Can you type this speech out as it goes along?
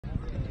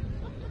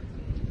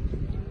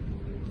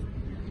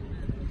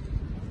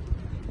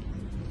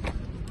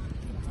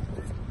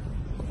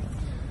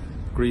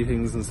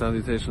Greetings and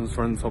salutations,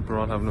 friends. Hope you're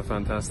all having a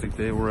fantastic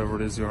day wherever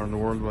it is you are in the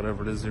world,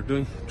 whatever it is you're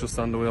doing. Just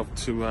on the way up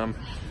to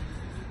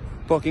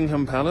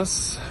Buckingham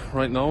Palace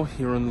right now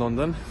here in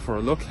London for a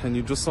look, and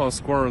you just saw a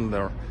squirrel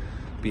there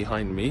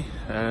behind me,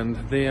 and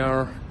they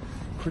are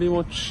pretty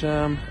much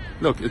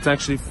look, it's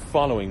actually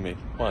following me.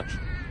 Watch,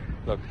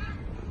 look,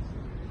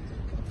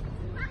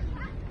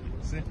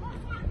 see?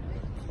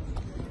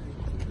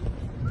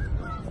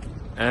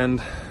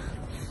 And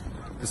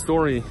the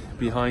story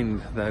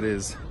behind that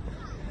is,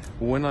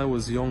 when I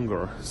was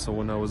younger, so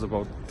when I was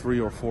about 3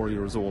 or 4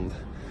 years old,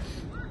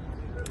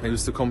 I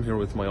used to come here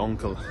with my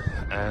uncle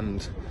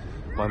and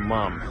my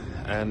mom,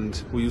 and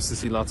we used to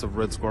see lots of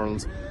red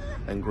squirrels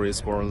and grey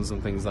squirrels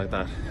and things like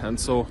that. And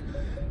so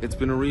it's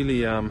been a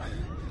really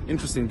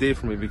interesting day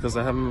for me, because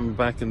I haven't been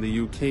back in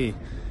the UK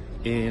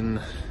in,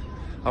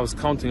 I was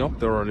counting up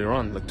there earlier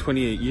on, like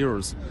 28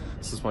 years.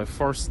 This is my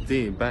first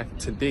day back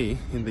today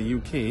in the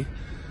UK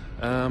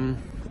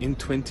in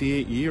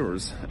 28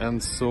 years.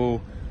 And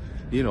so,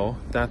 you know,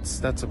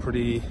 that's a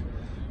pretty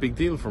big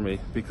deal for me,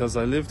 because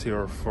I lived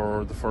here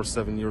for the first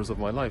 7 years of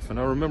my life, and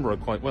I remember it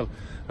quite well.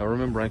 I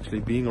remember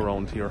actually being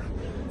around here,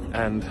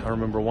 and I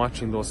remember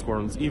watching those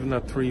squirrels even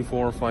at 3,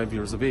 4, 5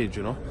 years of age,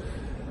 you know.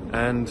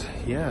 And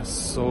yeah,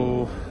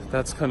 so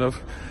that's kind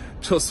of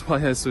just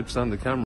why I switched on the camera.